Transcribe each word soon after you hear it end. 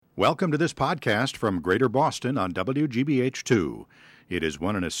Welcome to this podcast from Greater Boston on WGBH2. It is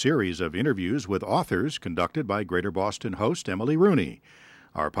one in a series of interviews with authors conducted by Greater Boston host Emily Rooney.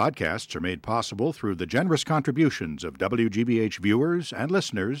 Our podcasts are made possible through the generous contributions of WGBH viewers and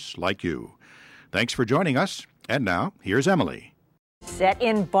listeners like you. Thanks for joining us. And now, here's Emily. Set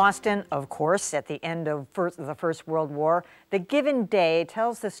in Boston, of course, at the end of the First World War, The Given Day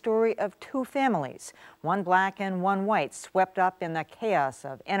tells the story of two families, one black and one white, swept up in the chaos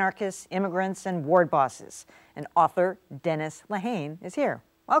of anarchists, immigrants, and ward bosses. And author Dennis Lehane is here.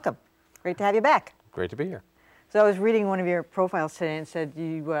 Welcome. Great to have you back. Great to be here. So I was reading one of your profiles today and said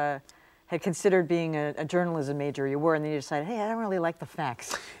you had considered being a journalism major. You were, and then you decided, hey, I don't really like the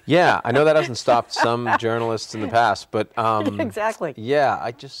facts. Yeah, I know that hasn't stopped some journalists in the past, but exactly. Yeah,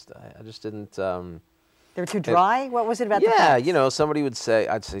 I just didn't. They were too dry. What was it about the facts? Yeah, you know, somebody would say,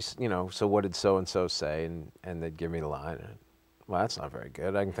 I'd say, you know, so what did so and so say, and they'd give me the line. And, well, that's not very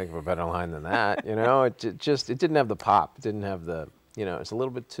good. I can think of a better line than that. You know, it didn't have the pop. It didn't have the, you know, it's a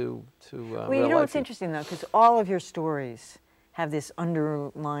little bit too. Well, you know what's interesting though, because all of your stories have this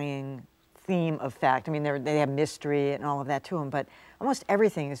underlying theme of fact. I mean, they have mystery and all of that to them, but almost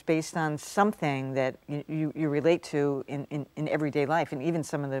everything is based on something that you relate to in everyday life, and even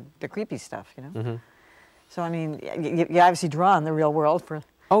some of the creepy stuff, you know? Mm-hmm. So, I mean, you obviously draw on the real world for...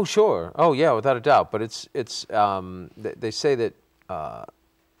 Oh, sure. Oh, yeah, without a doubt. But it's they say that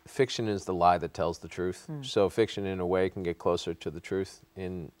fiction is the lie that tells the truth. Mm. So fiction, in a way, can get closer to the truth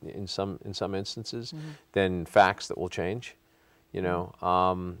in some instances than facts that will change. You know,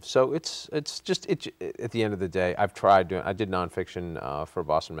 so it's just at the end of the day, I did nonfiction for a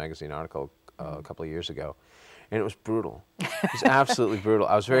Boston Magazine article a couple of years ago, and it was brutal. It was absolutely brutal.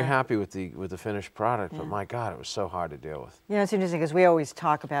 I was very happy with the finished product, but my God, it was so hard to deal with. You know, it's interesting because we always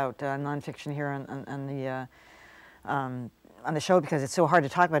talk about nonfiction here on the show because it's so hard to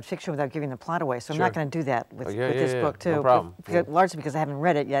talk about fiction without giving the plot away. So I'm not going to do that with this book too. No problem. Largely because I haven't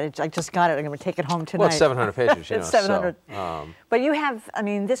read it yet. I just got it. I'm going to take it home tonight. Well, it's 700 pages. You know, it's 700. So, but you have, I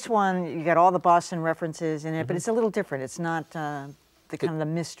mean, this one you got all the Boston references in it, but it's a little different. It's not the kind of the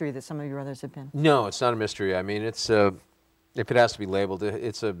mystery that some of your others have been. No, it's not a mystery. I mean, it's if it has to be labeled,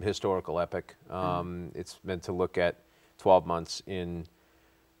 it's a historical epic. It's meant to look at 12 months in.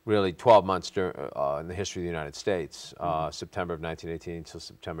 Really 12 months in the history of the United States, September of 1918 until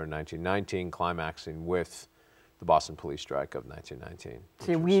September 1919, climaxing with the Boston police strike of 1919.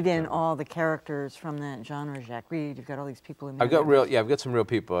 So you weave in all the characters from that genre, Jacques Reed, you've got all these people in there. I've got some real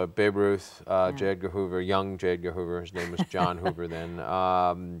people, Babe Ruth, J. Edgar Hoover, young J. Edgar Hoover, his name was John Hoover then,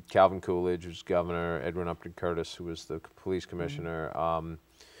 Calvin Coolidge, who was governor, Edwin Upton Curtis, who was the police commissioner,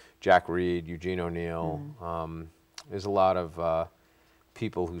 Jack Reed, Eugene O'Neill. There's a lot of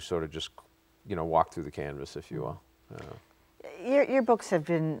people who sort of just, you know, walk through the canvas, if you will. Your books have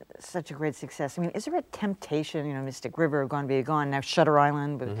been such a great success. I mean, is there a temptation, you know, Mystic River, Gone Be Gone, now Shutter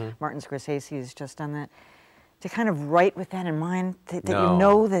Island with Martin Scorsese has just done that, to kind of write with that in mind, that you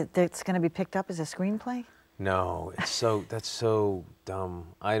know that it's going to be picked up as a screenplay? No, that's so dumb.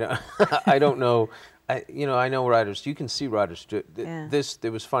 I don't know. I know writers. You can see writers do this. It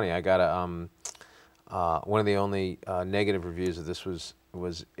was funny. I got one of the only negative reviews of this was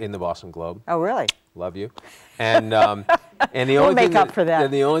in the Boston Globe. Oh, really? Love you. And the only we'll make up for that.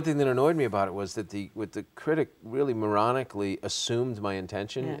 And the only thing that annoyed me about it was that the critic really moronically assumed my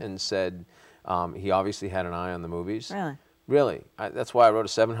intention and said he obviously had an eye on the movies. Really? Really. That's why I wrote a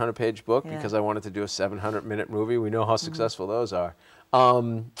 700-page book, because I wanted to do a 700-minute movie. We know how successful those are.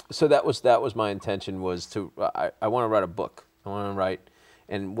 So that was my intention, was to I want to write a book. I want to write,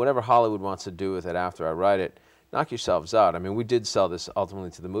 and whatever Hollywood wants to do with it after I write it, knock yourselves out. I mean, we did sell this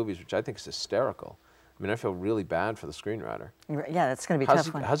ultimately to the movies, which I think is hysterical. I mean, I feel really bad for the screenwriter. Yeah, that's going to be a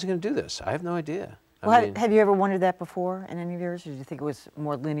tough one. How's he going to do this? I have no idea. Well, have you ever wondered that before in any of yours, or did you think it was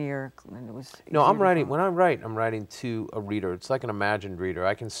more linear? No, I'm writing. When I write, I'm writing to a reader. It's like an imagined reader.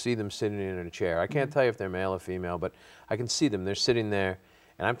 I can see them sitting in a chair. I can't tell you if they're male or female, but I can see them. They're sitting there,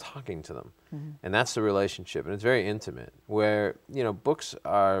 and I'm talking to them. And that's the relationship, and it's very intimate, where, you know, books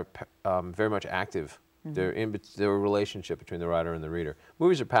are very much active. They're a relationship between the writer and the reader.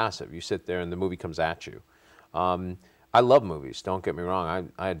 Movies are passive. You sit there and the movie comes at you. I love movies, don't get me wrong.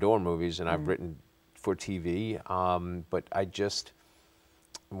 I adore movies, and I've written for TV, but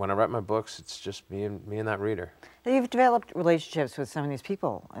when I write my books, it's just me and that reader. You've developed relationships with some of these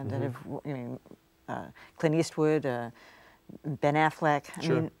people, and that have, I mean, Clint Eastwood, Ben Affleck. I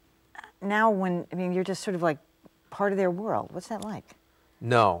mean, now you're just sort of like part of their world. What's that like?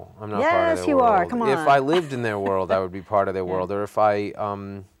 No, I'm not part of their world. Yes, you are. Come on. If I lived in their world, I would be part of their world.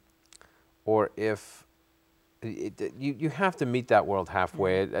 Or if you have to meet that world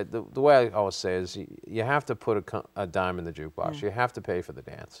halfway. The way I always say is you have to put a dime in the jukebox. You have to pay for the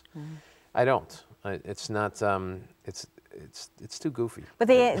dance. I don't. It's not. It's too goofy. But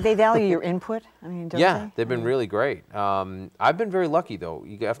they value your input. I mean, don't they? They've been really great. I've been very lucky, though.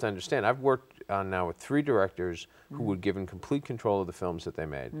 You have to understand. I've worked now with 3 directors who were given complete control of the films that they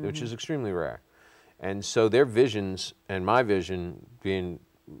made, which is extremely rare. And so their visions and my vision being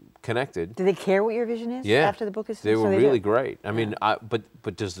connected. Do they care what your vision is after the book is They were really great. I mean,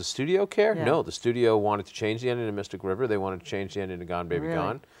 but does the studio care? Yeah. No, the studio wanted to change the ending of Mystic River. They wanted to change the ending of Gone Baby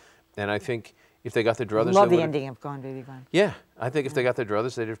Gone. And I think if they got their druthers... I love the ending of Gone Baby Gone. Yeah, I think if they got their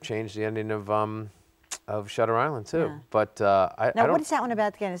druthers, they'd have changed the ending of Shutter Island, too. Yeah. But I don't... What is that one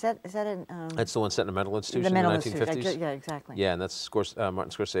about again? Is that an... That's the one set in a mental institution the mental in the 1950s. Institute. Yeah, exactly. Yeah, and that's Martin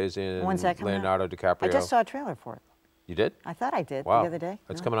Scorsese When's that and coming Leonardo out? DiCaprio. I just saw a trailer for it. You did? I thought I did Wow. the other day.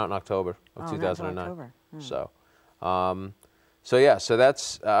 It's No? coming out in October of not 2009. until October. So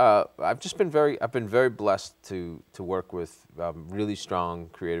that's I've been very blessed to work with really strong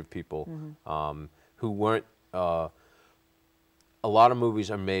creative people who weren't a lot of movies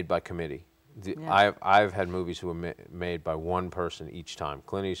are made by committee. I've had movies who were made by one person each time: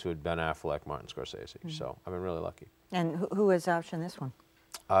 Clint Eastwood, Ben Affleck, Martin Scorsese. So I've been really lucky. And who has optioned this one?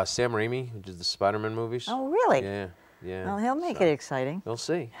 Sam Raimi, who did the Spider-Man movies. Oh, really? Yeah. Well, he'll make it exciting. We'll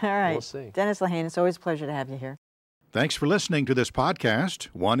see. All right. We'll see. Dennis Lehane, it's always a pleasure to have you here. Thanks for listening to this podcast,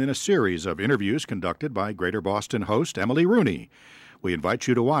 one in a series of interviews conducted by Greater Boston host Emily Rooney. We invite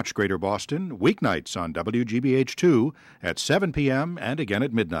you to watch Greater Boston weeknights on WGBH2 at 7 p.m. and again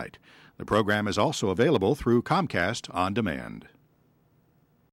at midnight. The program is also available through Comcast On Demand.